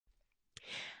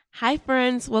Hi,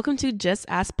 friends. Welcome to Just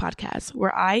Ask Podcast,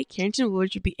 where I, Carrington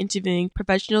Wood, will be interviewing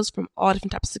professionals from all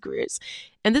different types of careers.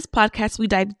 In this podcast, we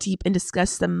dive deep and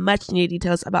discuss the much needed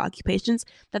details about occupations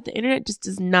that the internet just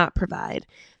does not provide.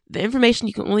 The information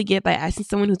you can only get by asking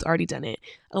someone who's already done it.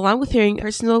 Along with hearing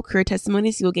personal career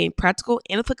testimonies, you will gain practical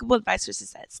and applicable advice for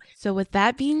success. So, with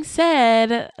that being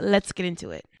said, let's get into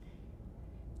it.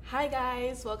 Hi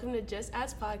guys, welcome to Just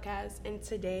Ask Podcast, and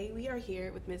today we are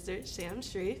here with Mr.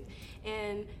 Sharif,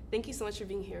 and thank you so much for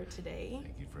being here today.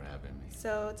 Thank you for having me.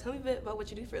 So tell me a bit about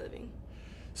what you do for a living.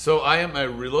 So I am a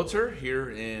realtor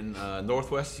here in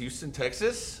Northwest Houston,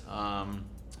 Texas.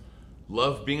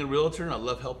 Love being a realtor and I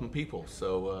love helping people.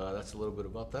 So that's a little bit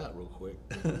about that real quick.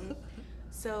 Mm-hmm.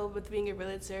 So with being a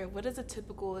realtor, what does a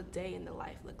typical day in the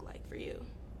life look like for you?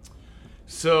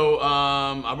 So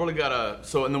I really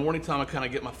so in the morning time I kind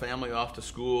of get my family off to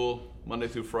school Monday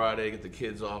through Friday, get the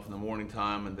kids off in the morning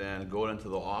time, and then go into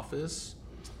the office.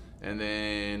 And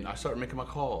then I start making my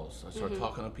calls. I start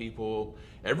talking to people.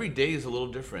 Every day is a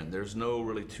little different. There's no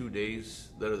really 2 days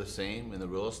that are the same in the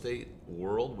real estate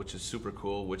world, which is super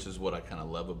cool, which is what I kind of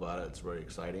love about it. It's very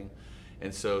exciting.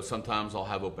 And so sometimes I'll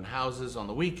have open houses on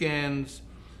the weekends.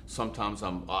 Sometimes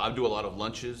I do a lot of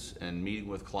lunches and meeting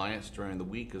with clients during the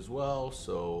week as well.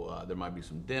 So there might be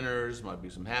some dinners, might be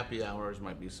some happy hours,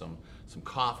 might be some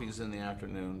coffees in the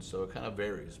afternoon. So it kind of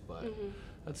varies, but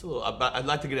that's a little. I'd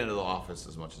like to get into the office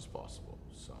as much as possible.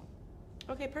 So.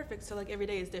 Okay, perfect. So like every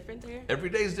day is different there? Every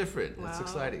day is different. Wow. It's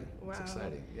exciting. Wow. It's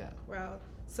exciting. Yeah. Wow.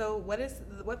 So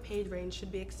what pay range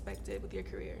should be expected with your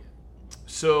career?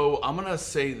 So I'm gonna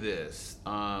say this,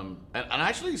 and I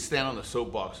actually stand on the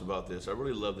soapbox about this. I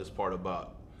really love this part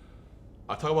about.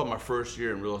 I talk about my first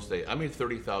year in real estate. I made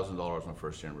 $30,000 my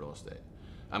first year in real estate.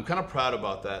 I'm kind of proud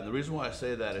about that, and the reason why I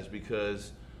say that is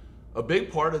because a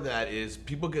big part of that is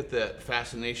people get that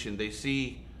fascination. They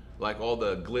see like all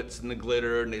the glitz and the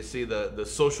glitter, and they see the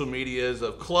social medias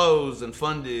of closed and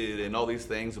funded and all these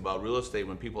things about real estate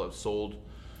when people have sold.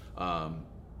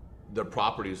 Their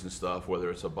properties and stuff, whether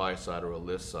it's a buy side or a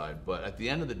list side. But at the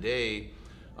end of the day,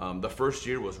 the first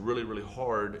year was really, really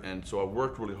hard, and so I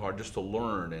worked really hard just to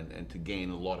learn and to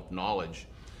gain a lot of knowledge.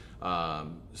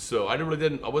 So I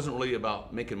wasn't really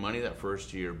about making money that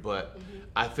first year, but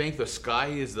I think the sky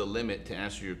is the limit, to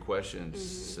answer your question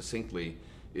succinctly,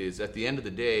 is at the end of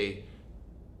the day,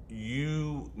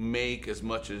 you make as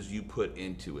much as you put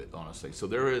into it, honestly. So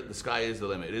the sky is the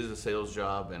limit. It is a sales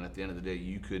job, and at the end of the day,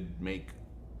 you could make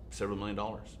several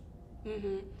 $1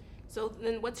 million. So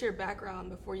then what's your background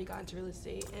before you got into real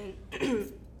estate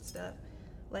and stuff?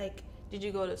 Like, did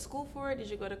you go to school for it? Did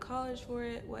you go to college for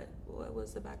it? What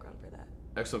was the background for that?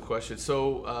 Excellent question.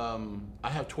 So I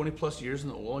have 20 plus years in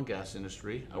the oil and gas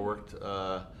industry. I worked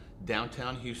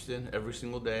downtown Houston every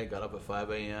single day, got up at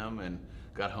 5 a.m. and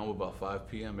got home about 5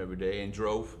 p.m. every day and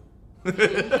drove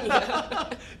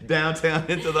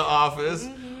downtown into the office,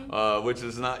 which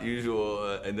is not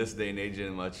usual in this day and age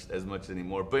as much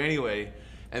anymore. But anyway,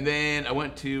 and then I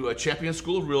went to a Champion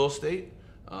School of Real Estate.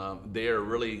 They are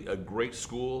really a great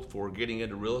school for getting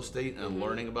into real estate and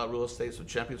learning about real estate. So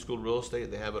Champion School of Real Estate,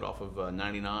 they have it off of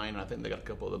 99. I think they got a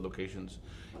couple other locations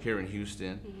here in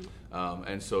Houston.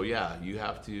 And so yeah, you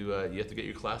have to get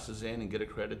your classes in and get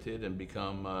accredited and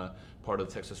become part of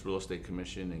the Texas Real Estate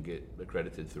Commission and get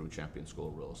accredited through Champion School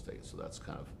of Real Estate. So that's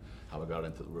kind of how I got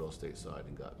into the real estate side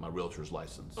and got my realtor's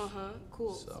license.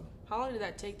 Cool. So. How long did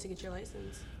that take to get your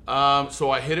license? So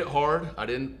I hit it hard. I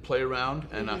didn't play around,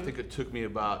 and I think it took me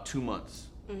about 2 months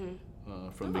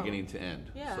from beginning to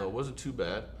end. Yeah. So it wasn't too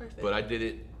bad. Perfect. But I did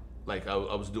it like I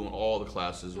was doing all the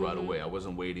classes right away. I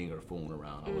wasn't waiting or fooling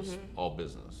around. I was all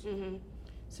business.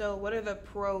 So what are the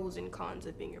pros and cons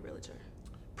of being a realtor?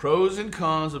 Pros and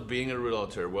cons of being a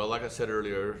realtor. Well, like I said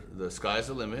earlier, the sky's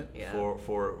the limit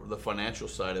for the financial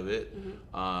side of it.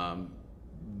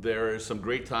 There are some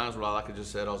great times where, like I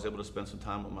just said, I was able to spend some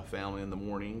time with my family in the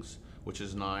mornings, which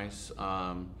is nice.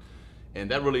 And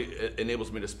that really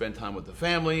enables me to spend time with the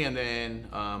family, and then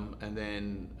I'm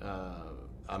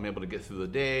able to get through the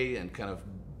day and kind of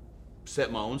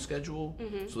set my own schedule.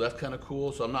 So that's kind of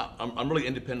cool. So I'm really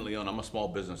independently owned. I'm a small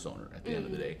business owner at the end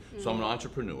of the day. So I'm an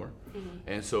entrepreneur.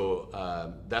 And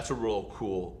so that's a real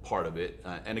cool part of it.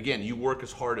 And again, you work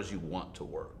as hard as you want to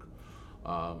work.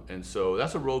 And so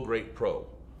that's a real great pro.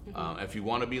 If you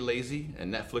want to be lazy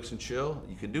and Netflix and chill,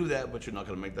 you can do that, but you're not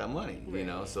going to make that money, you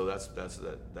know. So that's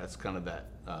kind of that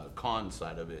con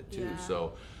side of it too. Yeah.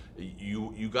 So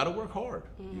you got to work hard.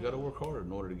 You got to work hard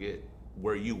in order to get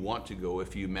where you want to go.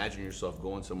 If you imagine yourself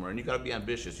going somewhere, and you got to be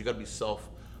ambitious, you got to be self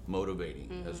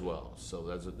motivating as well.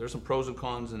 So there's some pros and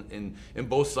cons in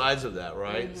both sides of that,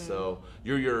 right? So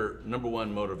you're your number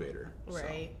one motivator.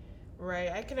 Right,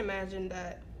 right. I can imagine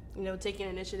that, taking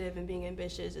initiative and being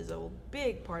ambitious is a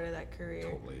big part of that career.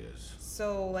 Totally is.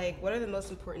 So, like, what are the most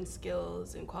important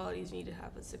skills and qualities you need to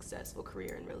have a successful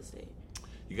career in real estate?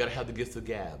 You got to have the gift of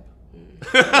gab.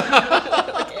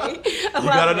 Okay. You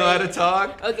gotta know how to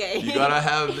talk. Okay. You gotta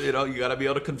have, you gotta be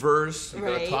able to converse. You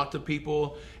gotta talk to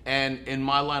people. And in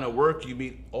my line of work, you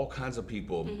meet all kinds of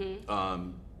people.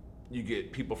 You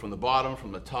get people from the bottom,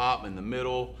 from the top, in the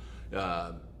middle.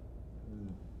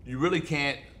 You really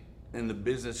can't, in the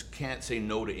business, can't say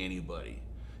no to anybody.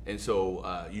 And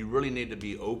so you really need to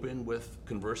be open with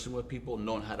conversing with people,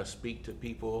 knowing how to speak to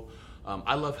people.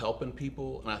 I love helping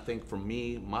people, and I think for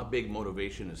me, my big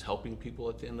motivation is helping people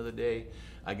at the end of the day.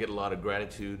 I get a lot of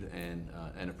gratitude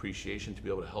and appreciation to be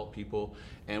able to help people.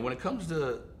 And when it comes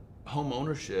to home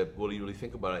ownership, what do you really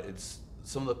think about it? It's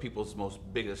some of the people's most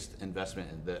biggest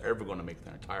investment they're ever going to make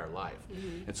their entire life.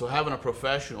 And so having a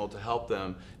professional to help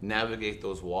them navigate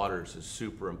those waters is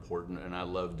super important, and I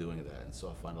love doing that. And so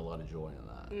I find a lot of joy in that.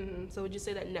 So would you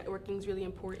say that networking is really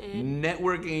important?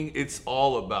 Networking, it's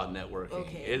all about networking.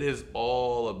 Okay. It is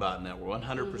all about networking,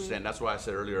 100%. That's why I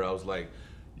said earlier, I was like,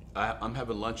 I'm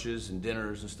having lunches and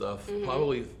dinners and stuff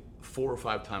probably 4 or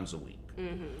 5 times a week.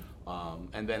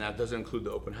 And then that doesn't include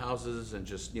the open houses and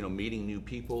just, meeting new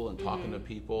people and talking to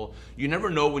people. You never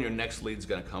know when your next lead's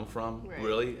going to come from,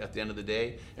 really, at the end of the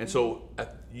day. And so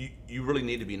you really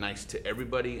need to be nice to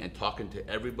everybody and talking to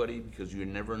everybody, because you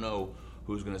never know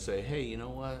who's going to say, hey, you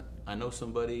know what, I know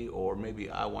somebody, or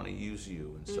maybe I want to use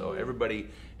you. And so everybody's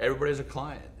a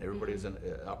client. Everybody's an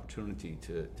opportunity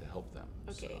to help them.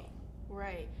 Okay,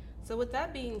 right. So with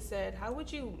that being said, how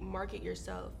would you market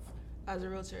yourself as a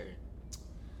realtor?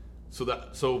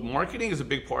 So marketing is a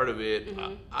big part of it.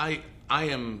 I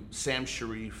am Sam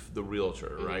Sharif, the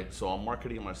realtor, right? So I'm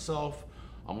marketing myself.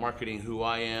 I'm marketing who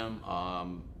I am.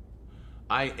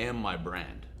 I am my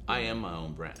brand. I am my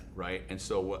own brand, right? And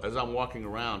so as I'm walking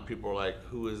around, people are like,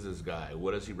 who is this guy?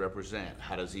 What does he represent?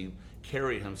 How does he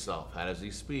carry himself? How does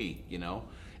he speak,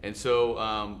 And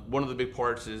so one of the big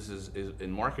parts is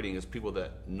in marketing is people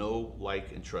that know,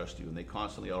 like, and trust you. And they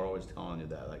constantly are always telling you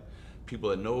that, like,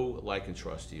 people that know, like, and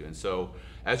trust you. And so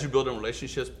as you're building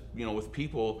relationships, with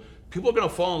people are going to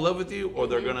fall in love with you, or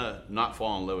they're going to not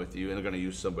fall in love with you, and they're going to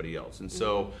use somebody else. And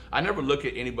so I never look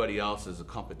at anybody else as a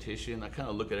competition. I kind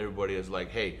of look at everybody as like,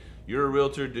 hey, you're a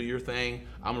realtor, do your thing.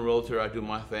 I'm a realtor, I do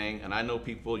my thing. And I know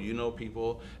people, you know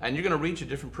people, and you're going to reach a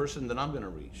different person than I'm going to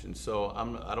reach. And so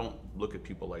I don't look at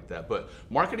people like that. But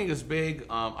marketing is big.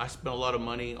 I spend a lot of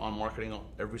money on marketing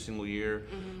every single year.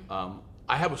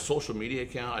 I have a social media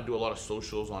account. I do a lot of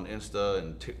socials on Insta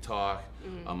and TikTok,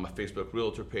 my Facebook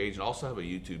Realtor page, and also have a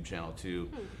YouTube channel too.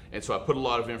 And so I put a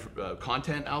lot of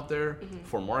content out there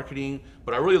for marketing,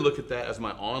 but I really look at that as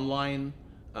my online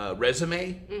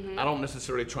resume. I don't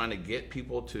necessarily trying to get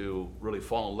people to really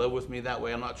fall in love with me that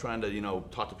way. I'm not trying to,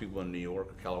 talk to people in New York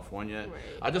or California. Right.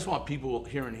 I just want people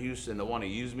here in Houston that want to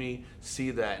use me,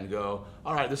 see that and go,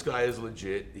 all right, this guy is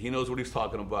legit. He knows what he's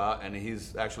talking about, and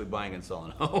he's actually buying and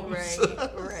selling homes.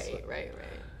 Right.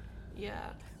 Yeah.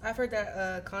 I've heard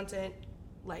that content,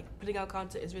 like putting out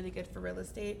content, is really good for real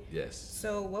estate. Yes.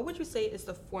 So what would you say is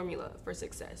the formula for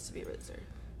success to be a realtor?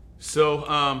 So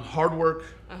hard work,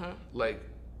 like,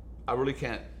 I really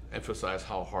can't emphasize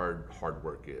how hard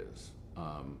work is.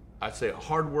 I'd say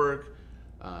hard work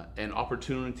and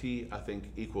opportunity, I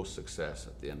think, equals success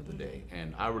at the end of the day.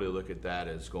 And I really look at that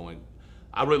as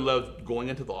I really love going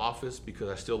into the office because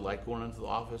I still like going into the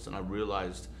office. And I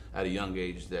realized at a young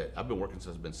age that I've been working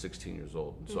since I've been 16 years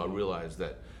old. And so I realized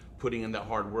that putting in that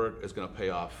hard work is going to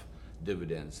pay off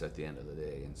dividends at the end of the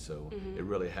day. And so it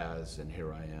really has, and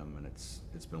here I am, and it's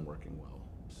been working well.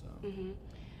 So.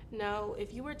 Now,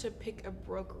 if you were to pick a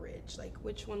brokerage, like,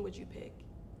 which one would you pick?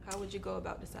 How would you go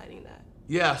about deciding that?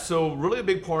 Yeah, so really a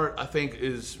big part I think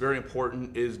is very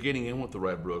important is getting in with the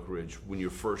right brokerage when you're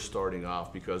first starting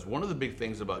off, because one of the big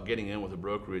things about getting in with a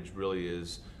brokerage really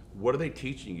is, what are they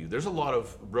teaching you? There's a lot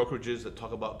of brokerages that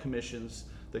talk about commissions.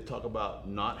 They talk about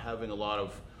not having a lot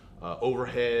of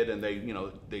overhead, and they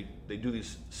do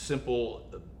these simple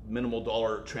minimal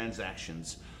dollar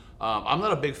transactions. I'm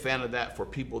not a big fan of that for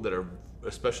people that are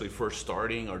especially first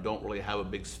starting or don't really have a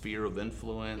big sphere of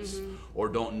influence or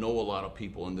don't know a lot of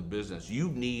people in the business. You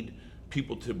need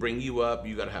people to bring you up.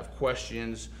 You got to have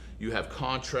questions. You have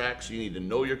contracts. You need to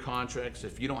know your contracts.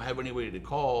 If you don't have anybody to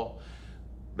call,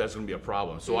 that's going to be a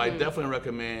problem. So I definitely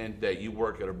recommend that you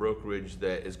work at a brokerage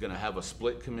that is going to have a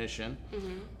split commission.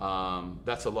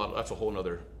 That's a whole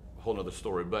nother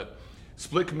story. But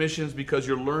Split commissions because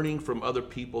you're learning from other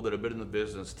people that have been in the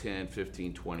business 10,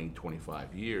 15, 20,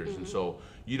 25 years. And so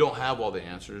you don't have all the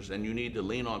answers, and you need to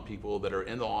lean on people that are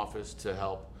in the office to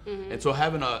help. And so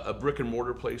having a brick and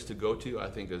mortar place to go to,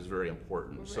 I think, is very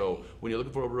important. Right. So when you're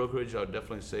looking for a brokerage, I would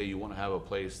definitely say you want to have a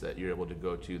place that you're able to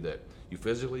go to that you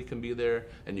physically can be there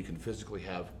and you can physically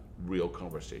have real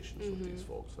conversations with these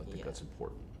folks. I think that's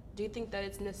important. Do you think that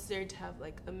it's necessary to have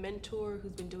like a mentor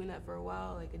who's been doing that for a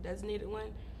while, like a designated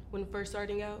one, when first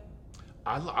starting out?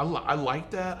 I like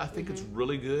that. I think it's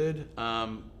really good. I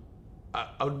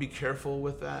would be careful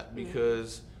with that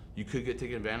because you could get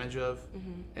taken advantage of,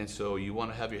 and so you want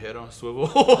to have your head on a swivel.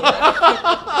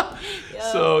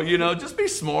 So, just be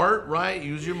smart, right?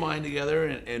 Use your mind together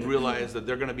and realize that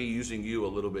they're going to be using you a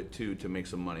little bit too to make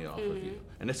some money off of you.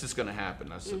 And that's just going to happen.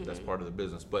 That's part of the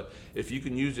business. But if you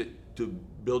can use it to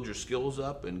build your skills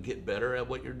up and get better at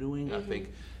what you're doing, I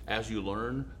think as you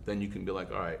learn, then you can be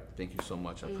like, all right, thank you so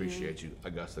much. I appreciate you. I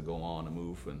got to go on and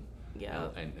move and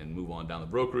move on down the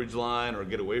brokerage line or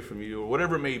get away from you or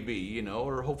whatever it may be,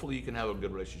 or hopefully you can have a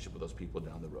good relationship with those people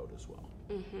down the road as well.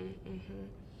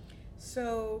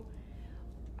 So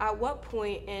at what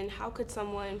point and how could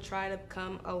someone try to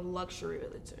become a luxury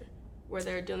realtor where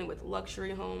they're dealing with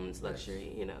luxury homes,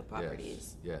 luxury,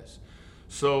 properties? Yes.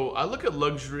 So I look at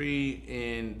luxury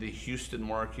in the Houston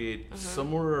market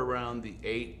somewhere around the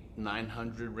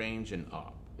 800-900 range and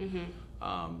up.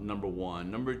 Number one.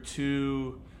 Number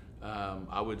two,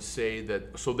 I would say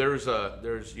that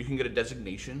there's you can get a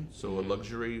designation, so a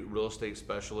luxury real estate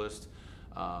specialist,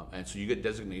 and so you get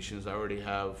designations. I already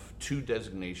have 2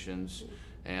 designations,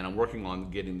 and I'm working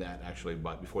on getting that actually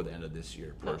before the end of this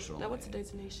year personally. Now what's a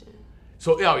designation?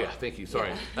 So, thank you.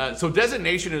 Sorry. So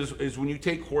designation is when you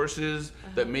take courses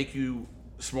that make you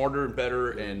smarter and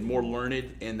better and more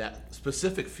learned in that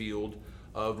specific field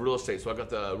of real estate. So I got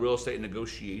the real estate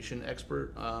negotiation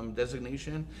expert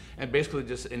designation, and basically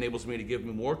just enables me to give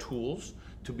me more tools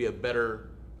to be a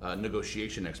better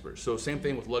negotiation expert. So same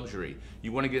thing with luxury.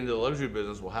 You want to get into the luxury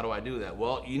business. Well, how do I do that?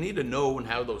 Well, you need to know and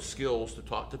have those skills to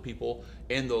talk to people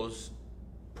in those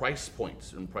price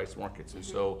points and price markets. And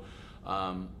so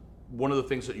one of the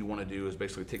things that you want to do is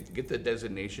basically get the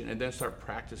designation and then start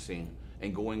practicing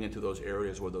and going into those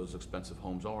areas where those expensive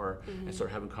homes are and start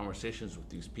having conversations with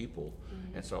these people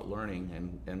and start learning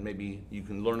and maybe you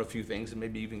can learn a few things and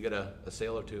maybe even get a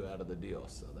sale or 2 out of the deal.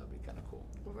 So that'd be kind of cool.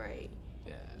 Right.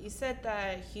 Yeah. You said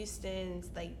that Houston's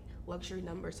like luxury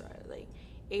numbers are like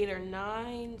 8 or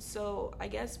 9. So I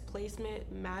guess placement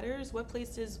matters. What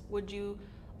places would you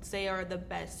say are the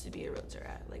best to be a realtor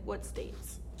at? Like what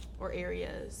states or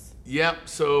areas? Yeah,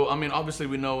 so I mean, obviously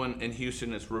we know in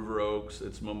Houston it's River Oaks,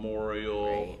 it's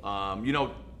Memorial.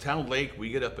 Right. Town Lake, we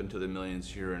get up into the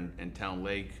millions here in Town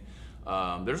Lake.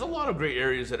 There's a lot of great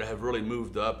areas that have really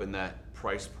moved up in that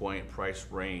price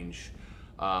range.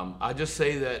 I just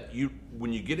say that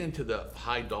when you get into the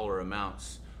high dollar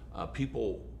amounts,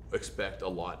 people expect a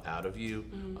lot out of you.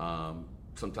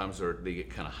 Sometimes they get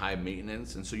kind of high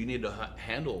maintenance, and so you need to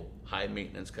handle high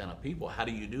maintenance kind of people. How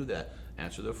do you do that?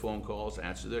 Answer their phone calls,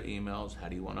 answer their emails. How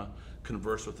do you want to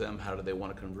converse with them? How do they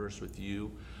want to converse with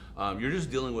you? You're just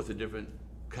dealing with different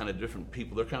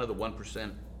people. They're kind of the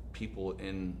 1% people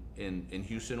in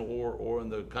Houston or in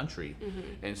the country,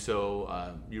 and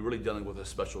so you're really dealing with a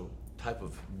special type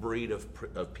of breed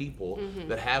of people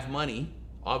that have money,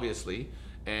 obviously.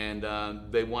 And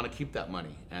they want to keep that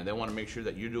money, and they want to make sure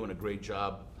that you're doing a great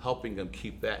job helping them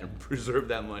keep that and preserve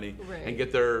that money and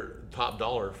get their top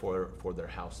dollar for their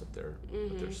house that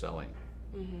they're selling.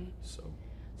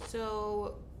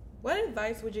 So what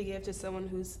advice would you give to someone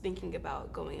who's thinking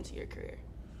about going into your career?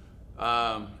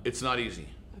 It's not easy.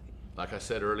 Like I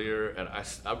said earlier, and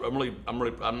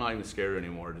I'm not even scared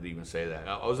anymore to even say that.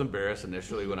 I was embarrassed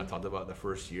initially when I talked about the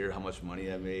first year, how much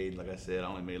money I made. Like I said, I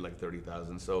only made like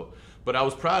 $30,000. So, but I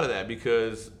was proud of that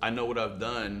because I know what I've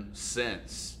done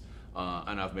since,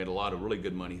 and I've made a lot of really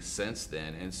good money since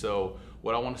then. And so,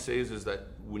 what I want to say is that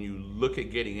when you look at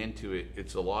getting into it,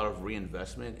 it's a lot of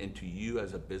reinvestment into you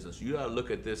as a business. You got to look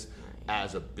at this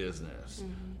as a business.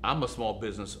 I'm a small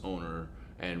business owner.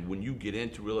 And when you get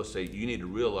into real estate, you need to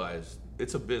realize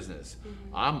it's a business.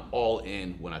 I'm all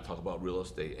in when I talk about real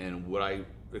estate. And what I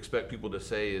expect people to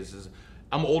say is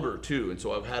I'm older too. And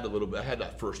so I had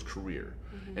that first career.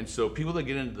 And so people that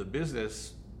get into the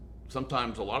business, a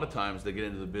lot of times they get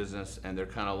into the business and they're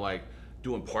kind of like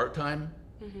doing part-time.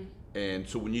 And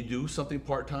so when you do something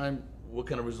part-time, what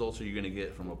kind of results are you going to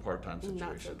get from a part-time situation?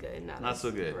 Not so good. Not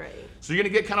so good. Right. So you're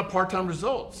going to get kind of part-time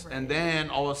results. Right. And then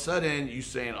all of a sudden you're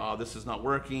saying, oh, this is not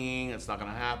working. It's not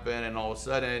going to happen. And all of a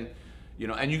sudden,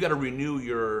 and you got to renew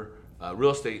your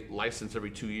real estate license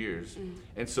every 2 years.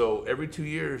 And so every 2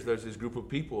 years, there's this group of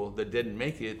people that didn't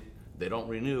make it, they don't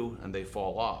renew, and they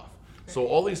fall off. So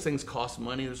all these things cost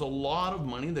money. There's a lot of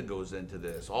money that goes into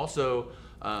this. Also,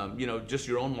 just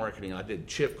your own marketing. I did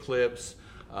chip clips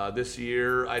this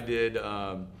year.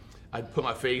 I put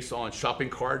my face on shopping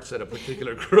carts at a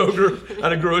particular Kroger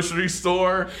at a grocery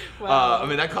store. Wow.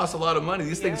 That costs a lot of money.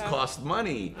 These things cost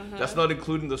money. That's not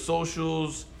including the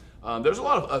socials. There's a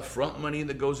lot of upfront money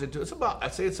that goes into it.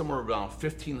 I'd say it's somewhere around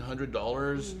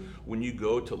 $1,500 when you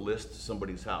go to list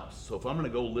somebody's house. So if I'm going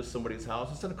to go list somebody's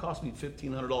house, it's going to cost me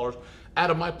 $1,500 out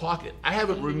of my pocket. I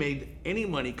haven't made any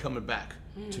money coming back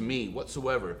to me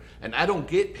whatsoever. And I don't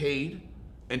get paid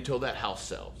until that house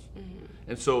sells.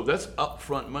 And so that's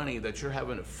upfront money that you're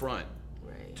having to front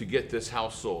to get this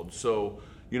house sold. So,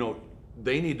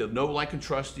 they need to know, like, and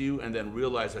trust you, and then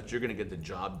realize that you're going to get the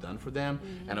job done for them.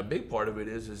 And a big part of it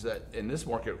is that in this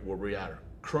market where we are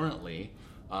currently,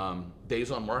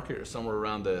 days on market are somewhere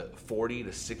around the 40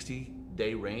 to 60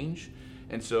 day range.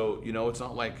 And so, it's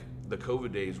not like the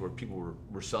COVID days where people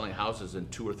were selling houses in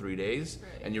 2 or 3 days,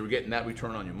 and you were getting that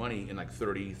return on your money in like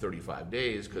 30, 35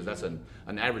 days, because that's an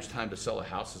average time to sell a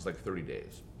house is like 30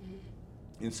 days.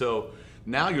 And so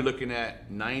now you're looking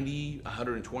at 90,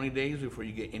 120 days before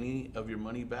you get any of your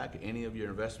money back, any of your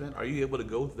investment. Are you able to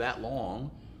go that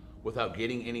long without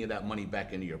getting any of that money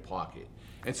back into your pocket?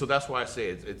 And so that's why I say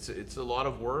it's a lot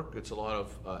of work, it's a lot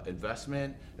of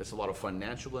investment, it's a lot of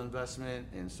financial investment,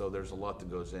 and so there's a lot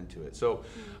that goes into it. So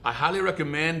I highly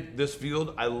recommend this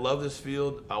field. I love this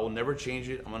field. I will never change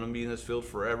it. I'm going to be in this field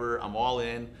forever. I'm all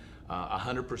in.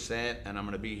 100%, and I'm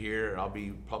going to be here. I'll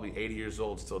be probably 80 years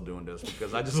old still doing this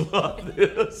because I just love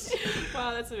this.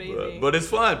 Wow, that's amazing. But it's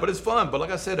fun. But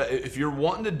like I said, if you're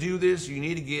wanting to do this, you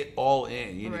need to get all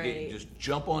in. You need to just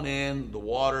jump on in the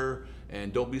water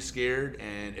and don't be scared.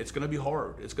 And it's going to be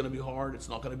hard. It's going to be hard. It's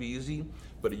not going to be easy.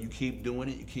 But you keep doing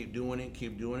it. You keep doing it.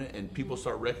 Keep doing it. And people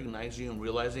start recognizing you and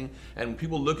realizing. And when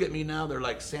people look at me now, they're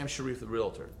like, Sam Sharif, the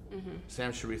realtor.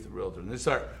 Sam Sharif, the realtor. And they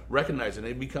start recognizing.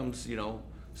 It becomes,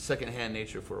 secondhand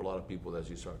nature for a lot of people as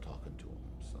you start talking to them.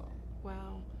 So.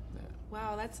 Wow. Yeah.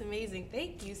 Wow, that's amazing.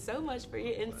 Thank you so much for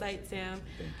your insight, Sam.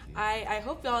 Thank you. I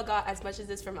hope y'all got as much of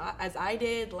this as I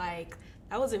did. Like,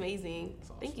 that was amazing.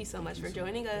 Awesome. Thank you so much for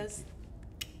joining us.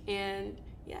 And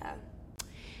yeah.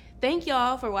 Thank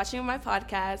y'all for watching my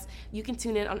podcast. You can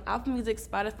tune in on Apple Music,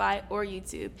 Spotify, or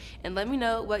YouTube. And let me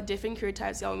know what different career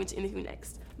types y'all want me to interview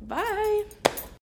next. Bye.